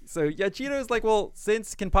barbecue. So Yachiru is like, well,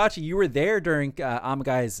 since Kenpachi, you were there during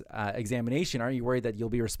Amagai's examination, aren't you worried that you'll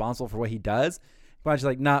be responsible for what he does? Kenpachi's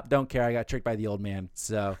like, nah, don't care. I got tricked by the old man.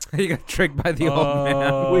 So You got tricked by the old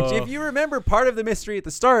man. Which, if you remember, part of the mystery at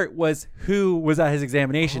the start was who was at his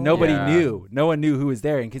examination. Nobody knew. No one knew who was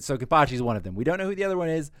there. And so Kenpachi is one of them. We don't know who the other one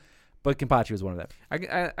is, but Kenpachi was one of them.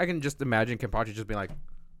 I can just imagine Kenpachi just being like,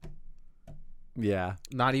 yeah,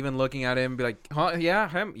 not even looking at him, be like, huh, yeah,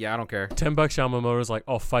 him? Yeah, I don't care. $10 Yamamoto's like,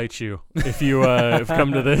 I'll fight you if you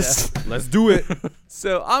come to this. Let's do it.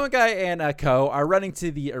 So Amagai and Ko are running to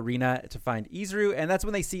the arena to find Izuru, and that's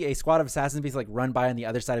when they see a squad of assassins basically like run by on the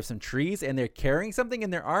other side of some trees, and they're carrying something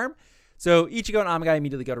in their arm. So Ichigo and Amagai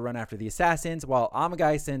immediately go to run after the assassins, while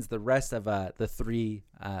Amagai sends the rest of the three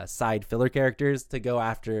side filler characters to go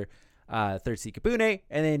after Third Seat Kabune,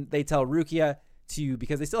 and then they tell Rukia to,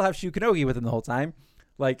 because they still have Shu Konogi with them the whole time,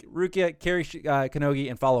 like, Rukia, carry Konogi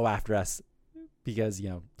and follow after us, because,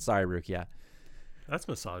 sorry, Rukia. That's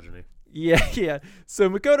misogyny. Yeah. So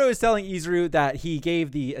Makoto is telling Izuru that he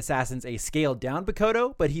gave the assassins a scaled down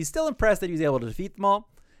Makoto, but he's still impressed that he was able to defeat them all.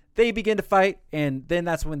 They begin to fight, and then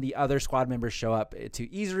that's when the other squad members show up to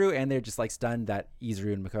Izuru, and they're just like stunned that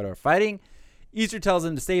Izuru and Makoto are fighting. Izuru tells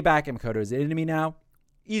them to stay back, and Makoto is the enemy now.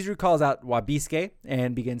 Izuru calls out Wabisuke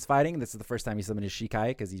and begins fighting. This is the first time he summoned his Shikai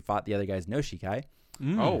because he fought the other guy's no Shikai.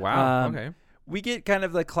 Oh, wow. Okay. We get kind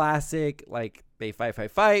of the classic, like, they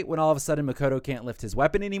fight, when all of a sudden Makoto can't lift his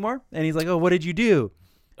weapon anymore. And he's like, oh, what did you do?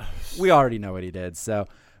 We already know what he did. So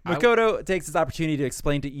Makoto takes this opportunity to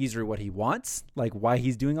explain to Izuru what he wants, like why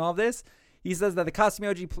he's doing all of this. He says that the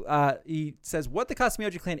Katsumiyoji, he says what the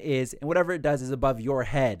Katsumiyoji clan is, and whatever it does is above your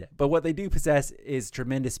head. But what they do possess is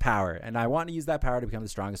tremendous power, and I want to use that power to become the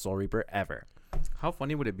strongest Soul Reaper ever. How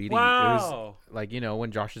funny would it be? Wow. Like, when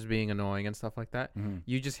Josh is being annoying and stuff like that,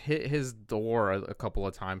 you just hit his door a couple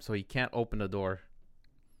of times so he can't open the door.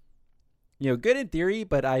 Good in theory,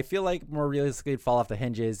 but I feel like more realistically it'd fall off the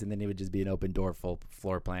hinges, and then it would just be an open door, full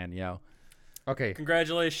floor plan, Okay.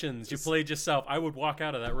 Congratulations. You played yourself. I would walk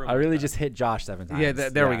out of that room. I really just hit Josh 7 times. Yeah,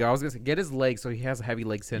 there we go. I was going to say, get his leg so he has a heavy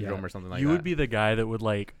leg syndrome or something like that. You would be the guy that would,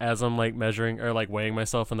 like, as I'm, like, measuring or, like, weighing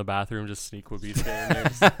myself in the bathroom, just sneak Wabisuke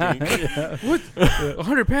in there. What?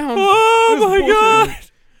 100 pounds? Oh, my God.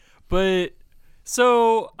 But,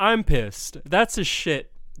 so, I'm pissed. That's a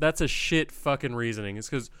shit fucking reasoning.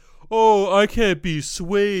 It's because, I can't be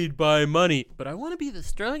swayed by money, but I want to be the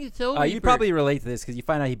strongest Soul Reaper. You probably relate to this because you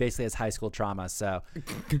find out he basically has high school trauma. So,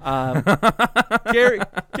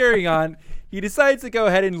 carrying on, he decides to go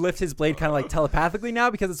ahead and lift his blade kind of like telepathically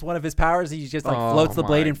now because it's one of his powers. He just like floats the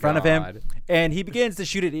blade in front of him, and he begins to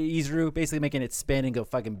shoot it at Izuru, basically making it spin and go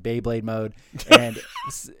fucking Beyblade mode. And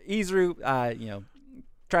Izuru,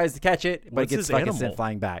 tries to catch it, but gets fucking sent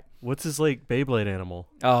flying back. What's his like Beyblade animal?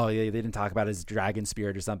 Oh yeah, they didn't talk about his dragon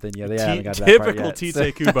spirit or something. Yeah, they haven't got to that part yet. Typical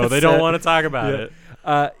Tite Kubo. They don't want to talk about it.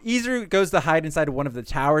 Izuru goes to hide inside of one of the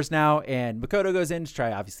towers now, and Makoto goes in to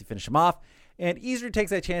try obviously finish him off. And Izuru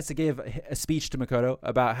takes that chance to give a speech to Makoto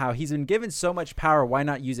about how he's been given so much power, why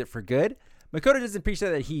not use it for good? Makoto doesn't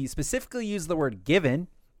appreciate that he specifically used the word given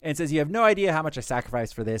and says, you have no idea how much I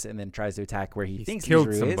sacrificed for this, and then tries to attack where he thinks killed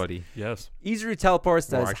Izuru somebody. is. Yes. Izuru teleports,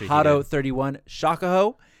 does Hado 31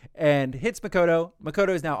 Shakuho, and hits Makoto. Makoto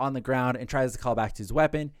is now on the ground and tries to call back to his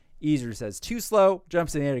weapon. Izuru says too slow,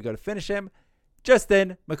 jumps in the air to go to finish him. Just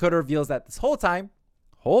then, Makoto reveals that this whole time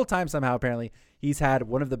somehow apparently, he's had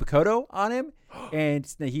one of the Bakoto on him, and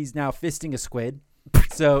he's now fisting a squid.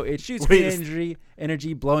 So it shoots green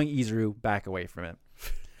energy, blowing Izuru back away from him.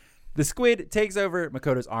 The squid takes over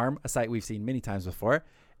Makoto's arm, a sight we've seen many times before,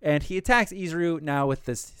 and he attacks Izuru now with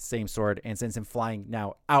this same sword and sends him flying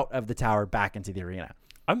now out of the tower back into the arena.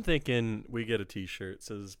 I'm thinking we get a T-shirt that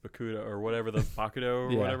says Bakudo or whatever the Bakudo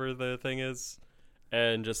or whatever the thing is,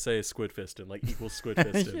 and just say squid fisting, like equals squid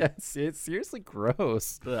fisting. Yes, it's seriously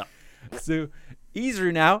gross. Ugh. So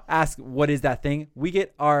Izuru now asks, what is that thing? We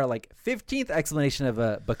get our 15th explanation of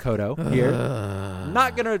a Bakoto here.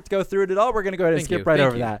 Not going to go through it at all. We're going to go ahead and skip right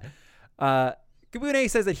over that. Kabune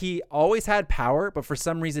says that he always had power, but for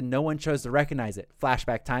some reason no one chose to recognize it.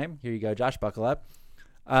 Flashback time. Here you go, Josh. Buckle up.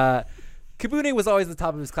 Kabune was always the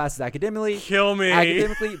top of his classes academically. Kill me.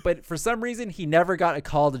 Academically, but for some reason, he never got a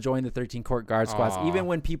call to join the 13 Court Guard squads, even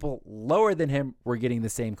when people lower than him were getting the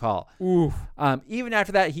same call. Oof. Even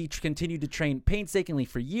after that, he continued to train painstakingly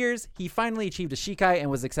for years. He finally achieved a Shikai and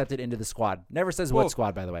was accepted into the squad. Never says what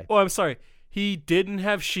squad, by the way. Oh, I'm sorry. He didn't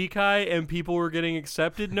have Shikai and people were getting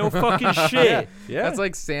accepted? No fucking shit. Yeah. That's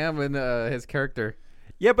like Sam and his character.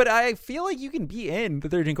 Yeah, but I feel like you can be in the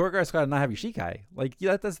 13 Court Guard squad and not have your Shikai.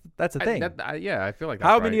 That's a thing. I feel like that's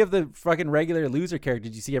How right. many of the fucking regular loser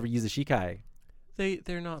characters did you see ever use a Shikai?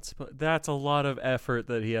 They're not supposed. That's a lot of effort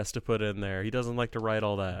that he has to put in there. He doesn't like to write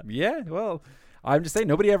all that. Yeah, well, I'm just saying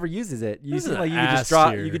nobody ever uses it. You This seem is like you an could just ass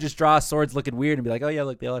draw. tier. You could just draw swords looking weird and be like, oh yeah,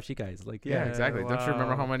 look, they all have Shikais. Like Yeah, exactly. Don't you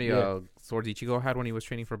remember how many Yeah. swords Ichigo had when he was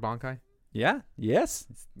training for Bankai? Yeah. Yes.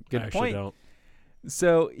 Good I actually point. don't.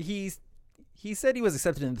 So he said he was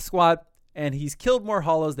accepted into the squad, and he's killed more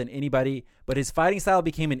hollows than anybody, but his fighting style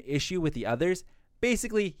became an issue with the others.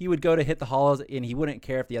 Basically, he would go to hit the hollows, and he wouldn't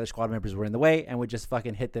care if the other squad members were in the way and would just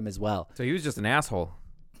fucking hit them as well. So he was just an asshole.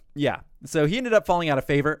 Yeah. So he ended up falling out of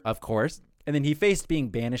favor, of course, and then he faced being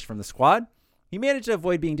banished from the squad. He managed to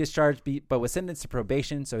avoid being discharged, but was sentenced to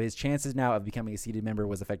probation, so his chances now of becoming a seated member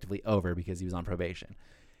was effectively over because he was on probation.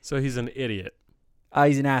 So he's an idiot.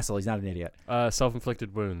 He's an asshole. He's not an idiot.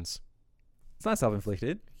 Self-inflicted wounds. It's not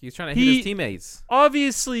self-inflicted. He's trying to hit his teammates.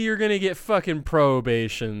 Obviously, you're gonna get fucking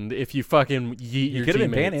probation if you fucking yeet your He could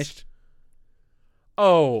have been teammates. banished.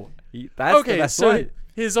 Oh, That's okay. the best So one.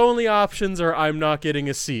 his only options are I'm not getting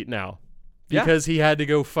a seat now Yeah. because he had to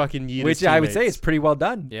go fucking yeet Which his I would say teammates. is pretty well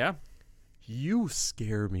done. Yeah. You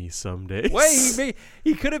scare me some days. Wait,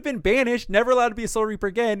 he could have been banished, never allowed to be a Soul Reaper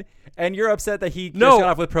again, and you're upset that he just No. got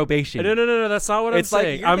off with probation. No, that's not what It's I'm like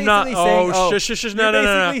saying. you're I'm not. basically saying, Oh, shush. You're No.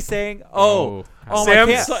 basically saying, oh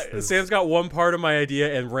my Sam's got one part of my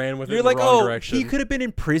idea and ran with it You're in like, the wrong oh, direction. he could have been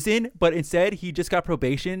in prison, but instead he just got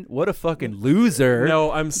probation. What a fucking loser.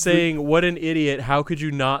 No, I'm saying, what an idiot. How could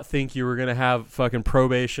you not think you were going to have fucking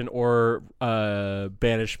probation or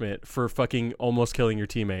banishment for fucking almost killing your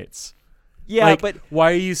teammates? Yeah, Like, but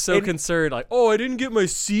why are you so concerned? Like, oh, I didn't get my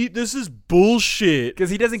seat. This is bullshit. because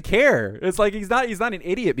he doesn't care. It's like he's not an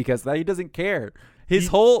idiot because of that. He doesn't care. His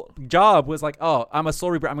whole job was like, oh, I'm a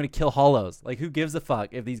Soul Reaper. I'm going to kill hollows. Like, who gives a fuck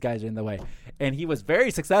if these guys are in the way? And he was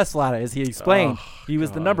very successful at it, as he explained. He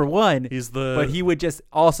was the number one. But he would just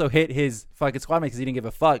also hit his fucking squad mates because he didn't give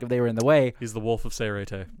a fuck if they were in the way. He's the Wolf of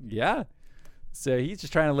Seirete. Yeah. So he's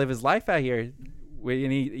just trying to live his life out here.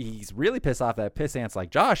 And he's really pissed off that piss ants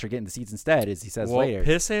like Josh are getting the seats instead, as he says later.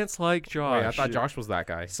 Piss ants like Josh. Wait, I thought Josh was that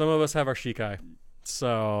guy. Some of us have our Shikai.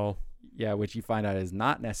 So Yeah, which you find out is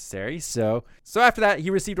not necessary. So after that,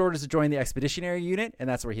 he received orders to join the expeditionary unit, and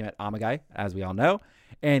that's where he met Amagai, as we all know.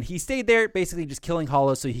 And he stayed there, basically just killing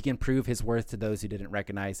hollows so he can prove his worth to those who didn't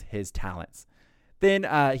recognize his talents. Then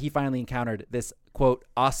he finally encountered this, quote,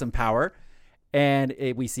 awesome power, and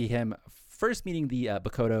we see him first meeting the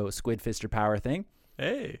Bakoto Squid Fister power thing.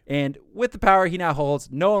 hey, And with the power he now holds,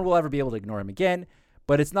 no one will ever be able to ignore him again,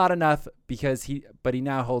 but it's not enough because he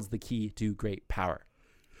now holds the key to great power.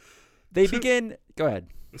 They begin. Go ahead.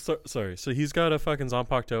 sorry. So he's got a fucking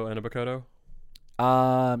Zanpakuto and a Bakoto.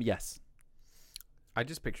 Yes. I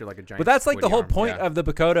just picture like a giant. But that's like the squiddy whole arm. point Yeah. of the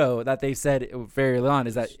Bakoto that they've said very early on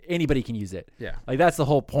is that anybody can use it. Yeah. Like that's the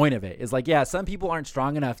whole point of it. Is like, yeah, some people aren't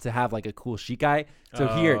strong enough to have like a cool Shikai. So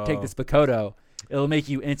here, take this Bakoto. it'll make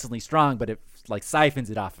you instantly strong, but it like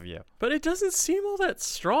siphons it off of you. But it doesn't seem all that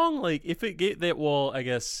strong. Like if it get that, well, I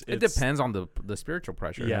guess it depends on the spiritual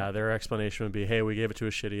pressure. Yeah, their explanation would be, hey, we gave it to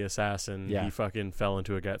a shitty assassin. Yeah. He fucking fell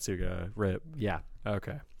into a Gatsuga. Rip. Yeah.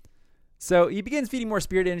 Okay. So he begins feeding more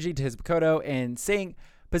spirit energy to his Makoto and saying,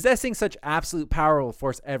 possessing such absolute power will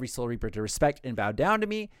force every Soul Reaper to respect and bow down to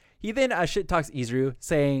me. He then shit talks Izuru,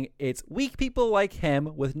 saying it's weak people like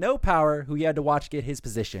him with no power who he had to watch get his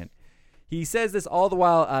position. He says this all the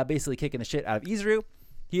while basically kicking the shit out of Izuru.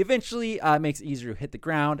 He eventually makes Izuru hit the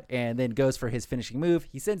ground and then goes for his finishing move.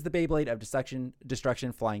 He sends the Beyblade of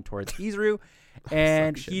destruction flying towards Izuru,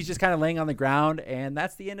 and he's just kind of laying on the ground, and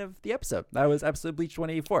that's the end of the episode. That was episode Bleach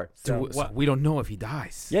 184. So we don't know if he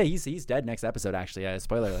dies. Yeah, he's dead next episode, actually.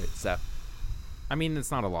 Spoiler alert. So, I mean,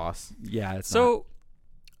 it's not a loss. Yeah, it's so.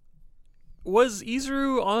 Was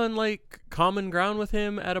Izuru on like common ground with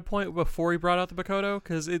him at a point before he brought out the Makoto?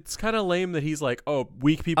 Because it's kind of lame that he's like, oh,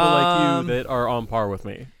 weak people like you that are on par with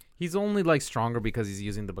me. He's only like stronger because he's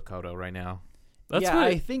using the Makoto right now. That's yeah, what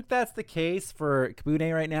I think that's the case for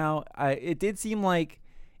Kibune right now. It did seem like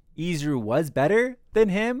Izuru was better than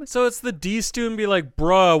him. So it's the D student be like,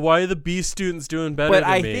 bruh, why are the B students doing better But than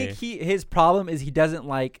I me? think his problem is he doesn't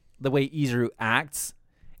like the way Izuru acts.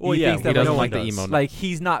 Well, he yeah, thinks he that doesn't like like the emo. Like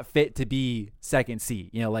he's not fit to be second C.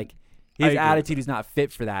 You know, like his attitude is not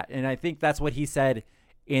fit for that. And I think that's what he said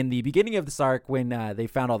in the beginning of this arc when they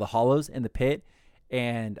found all the hollows in the pit,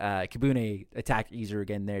 and Kibune attacked Izuru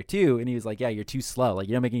again there too. And he was like, "Yeah, you're too slow. Like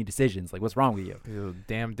you don't make any decisions. Like what's wrong with you?" Ew,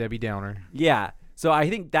 damn Debbie Downer. Yeah. So I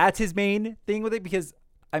think that's his main thing with it because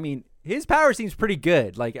I mean his power seems pretty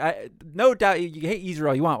good. Like no doubt you can hate Izuru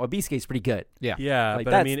all you want, but Beastgate's pretty good. Yeah. Yeah, Like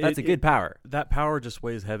but that's, I mean, that's a good power. That power just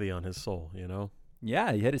weighs heavy on his soul, you know?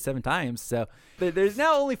 Yeah, he hit it 7 times. So there's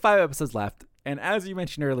now only 5 episodes left. And as you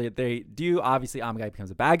mentioned earlier, they do obviously Amagai becomes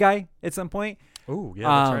a bad guy at some point. Oh, yeah,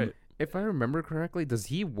 that's right. If I remember correctly, does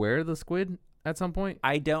he wear the squid at some point?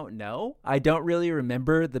 I don't know. I don't really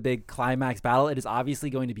remember the big climax battle. It is obviously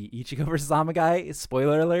going to be Ichigo versus Amagai.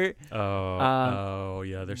 Spoiler alert. Oh,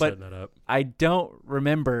 yeah, they're setting that up. I don't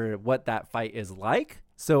remember what that fight is like.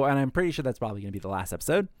 So, and I'm pretty sure that's probably going to be the last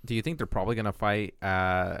episode. Do you think they're probably gonna fight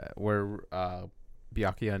where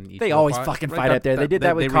Byakuya and Ichigo They always fought? fucking Right, fight up there. They did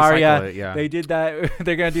that with recycle Karya. it, yeah. They did that.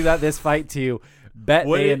 They're going to do that this fight too. Bet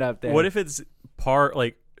they end up there. What if it's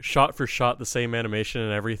shot for shot the same animation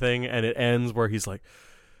and everything, and it ends where he's like,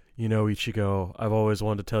 you know, Ichigo, I've always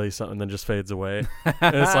wanted to tell you something, then just fades away.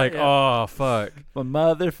 And it's like, oh, fuck. Well,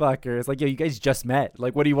 motherfucker. It's like, yo, you guys just met.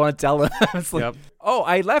 Like, what do you want to tell him? It's like, Yep. oh,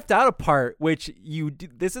 I left out a part, which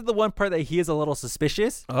this is the one part that he is a little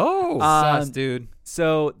suspicious. Oh, Sus, dude.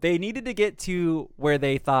 So they needed to get to where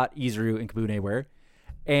they thought Izuru and Kibune were.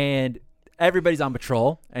 And everybody's on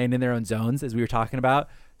patrol and in their own zones, as we were talking about.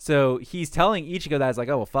 So he's telling Ichigo that it's like,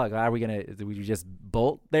 oh, well, fuck, do we just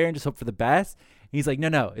bolt there and just hope for the best? He's like,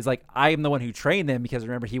 no. It's like, I am the one who trained them because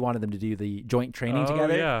remember, he wanted them to do the joint training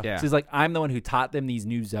together. Yeah. So he's like, I'm the one who taught them these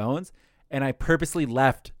new zones. And I purposely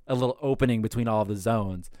left a little opening between all of the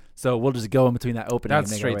zones. So we'll just go in between that opening.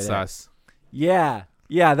 That's and make straight our way there. sus. Yeah.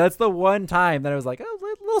 Yeah. That's the one time that I was like, oh,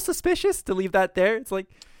 a little suspicious to leave that there. It's like,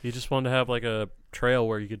 you just wanted to have like a trail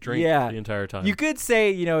where you could drink the entire time. you could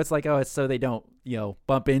say, it's like, oh, it's so they don't,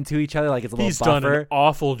 bump into each other. Like it's a little He's buffer. done an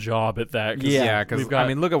awful job at that. Yeah, because I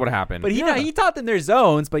mean, look at what happened. But he taught them their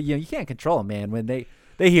zones, but you can't control them, man. When they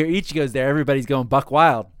hear Ichigo's there, everybody's going buck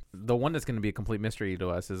wild. The one that's going to be a complete mystery to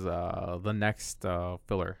us is the next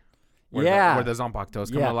filler. Where the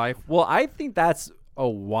Zanpakutos come to life. Well, I think that's a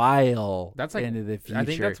while That's like into the future. I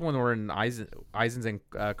think that's when we're in Aizen's and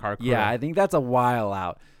Karakura. Yeah, I think that's a while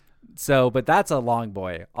out. So, but that's a long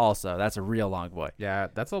boy also. That's a real long boy. Yeah,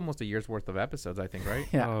 that's almost a year's worth of episodes, I think, right?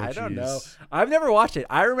 Yeah, Oh, I don't know. jeez. I've never watched it.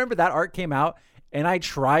 I remember that arc came out, and I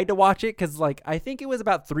tried to watch it because, like, I think it was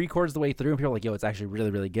about 3/4 of the way through, and people were like, yo, it's actually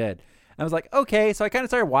really, really good. I was like, okay. So I kind of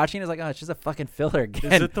started watching it. I was like, oh, it's just a fucking filler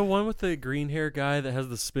again. Is it the one with the green hair guy that has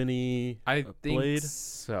the spinny I think blade?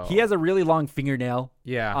 so. He has a really long fingernail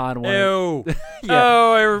Yeah. on one. Ew. Yeah.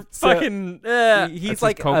 Oh, So, fucking. He's That's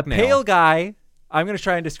like his a coke nail. pale guy. I'm going to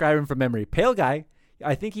try and describe him from memory. Pale guy.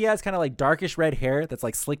 I think he has kind of like darkish red hair that's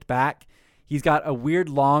like slicked back. He's got a weird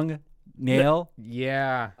long nail.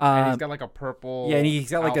 Yeah. And he's Um, got like a purple. Yeah, and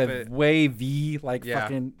he's got like outfit. a wave V, like Yeah.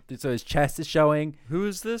 fucking. So his chest is showing. Who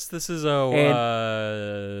is this? This is The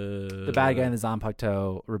bad guy in the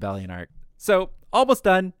Zanpakuto Rebellion arc. So almost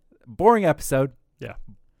done. Boring episode. Yeah.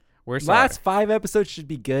 We're sorry. Last 5 episodes should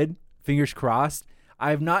be good. Fingers crossed. I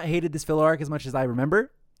have not hated this filler arc as much as I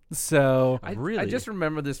remember. So I Really? just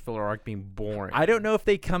remember this filler arc being boring. I don't know if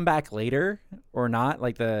they come back later or not,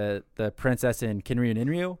 like the princess in Kinryu and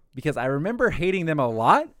Inryu, because I remember hating them a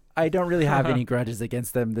lot. I don't really have any grudges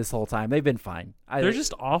against them this whole time. They've been fine. They're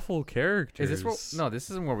just awful characters. This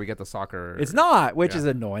isn't where we get the soccer. It's not, which is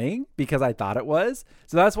annoying because I thought it was.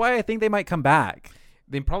 So that's why I think they might come back.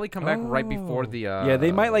 They probably come back right before the. Yeah,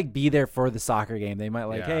 they might like be there for the soccer game. They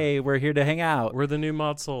might hey, we're here to hang out. We're the new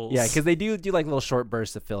Mod Souls. Yeah, because they do like little short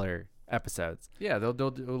bursts of filler episodes. Yeah, they'll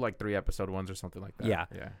do like 3 episode ones or something like that.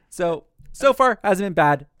 Yeah. So far hasn't been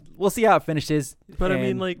bad. We'll see how it finishes. But I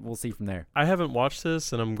mean, like, we'll see from there. I haven't watched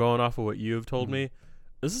this, and I'm going off of what you have told me.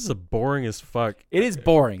 This is a boring as fuck. It is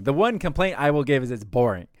boring. The one complaint I will give is it's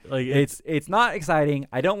boring. Like it's not exciting.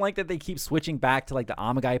 I don't like that they keep switching back to like the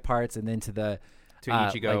Amagai parts and then to the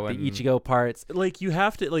Ichigo like the Ichigo parts. Like you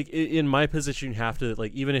have to like in my position, you have to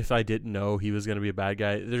like, even if I didn't know he was going to be a bad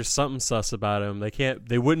guy, there's something sus about him.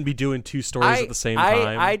 They wouldn't be doing 2 stories at the same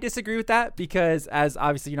time. I disagree with that because as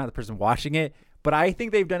obviously you're not the person watching it, but I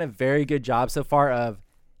think they've done a very good job so far of,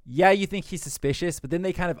 you think he's suspicious, but then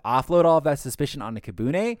they kind of offload all of that suspicion onto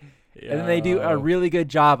Kabune. Yeah. And then they do a really good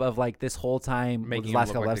job of like this whole time, making the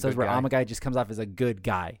last couple episodes where Amagai just comes off as a good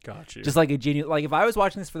guy. Gotcha. Just like a genuine, like if I was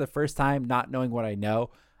watching this for the first time, not knowing what I know,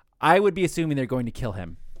 I would be assuming they're going to kill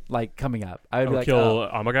him, like coming up. I would be like, kill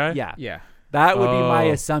Amagai? Yeah. Yeah. That would be my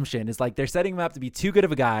assumption. Is like they're setting him up to be too good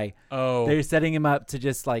of a guy. Oh. They're setting him up to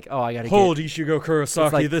just like, I got to hold Ichigo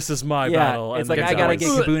Kurosaki. Like, this is my battle. It's like I got to get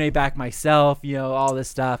Kabune back myself. All this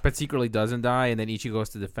stuff. But secretly doesn't die, and then Ichigo goes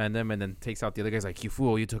to defend him, and then takes out the other guys. Like, you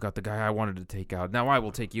fool! You took out the guy I wanted to take out. Now I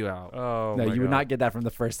will take you out. Oh, no, you would not get that from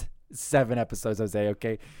the first 7 episodes, Jose.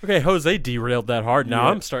 Okay, Jose derailed that hard. Now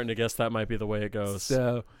I'm starting to guess that might be the way it goes.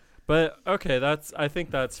 So, but okay, I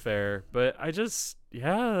think that's fair. But this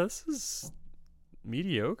is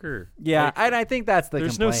mediocre. Yeah, like, and I think that's the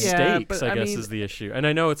there's complaint. No stakes, I guess, is the issue. And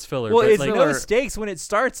I know it's filler. Well, but it's like, no stakes when it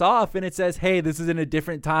starts off and it says, hey, this is in a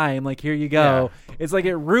different time. Like, here you go. Yeah. It's like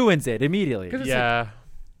it ruins it immediately. Yeah. Like,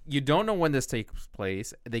 you don't know when this takes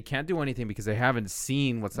place. They can't do anything because they haven't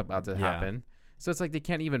seen what's about to happen. So it's like they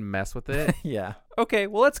can't even mess with it. Yeah. Okay,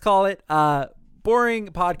 well, let's call it boring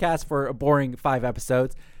podcast for a boring 5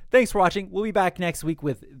 episodes. Thanks for watching. We'll be back next week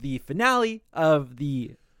with the finale of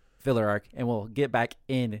the filler arc, and we'll get back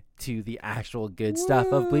into the actual good stuff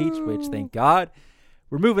of Bleach, which, thank God.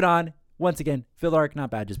 We're moving on. Once again, filler arc,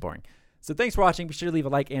 not bad, just boring. So thanks for watching. Be sure to leave a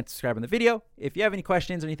like and subscribe on the video. If you have any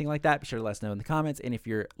questions or anything like that, be sure to let us know in the comments. And if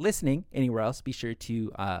you're listening anywhere else, be sure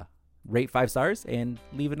to rate 5 stars and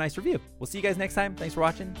leave a nice review. We'll see you guys next time. Thanks for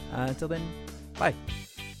watching. Until then, bye.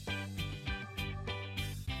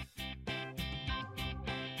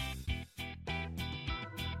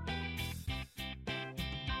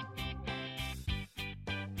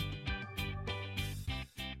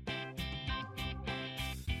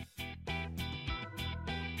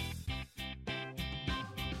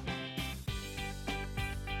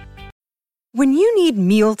 When you need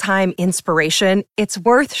mealtime inspiration, it's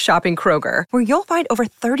worth shopping Kroger, where you'll find over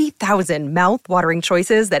 30,000 mouth-watering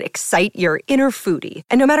choices that excite your inner foodie.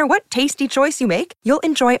 And no matter what tasty choice you make, you'll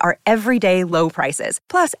enjoy our everyday low prices,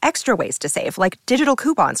 plus extra ways to save, like digital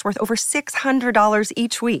coupons worth over $600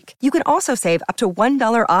 each week. You can also save up to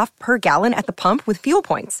 $1 off per gallon at the pump with fuel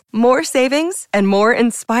points. More savings and more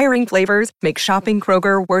inspiring flavors make shopping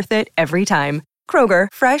Kroger worth it every time. Kroger,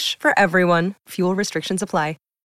 fresh for everyone. Fuel restrictions apply.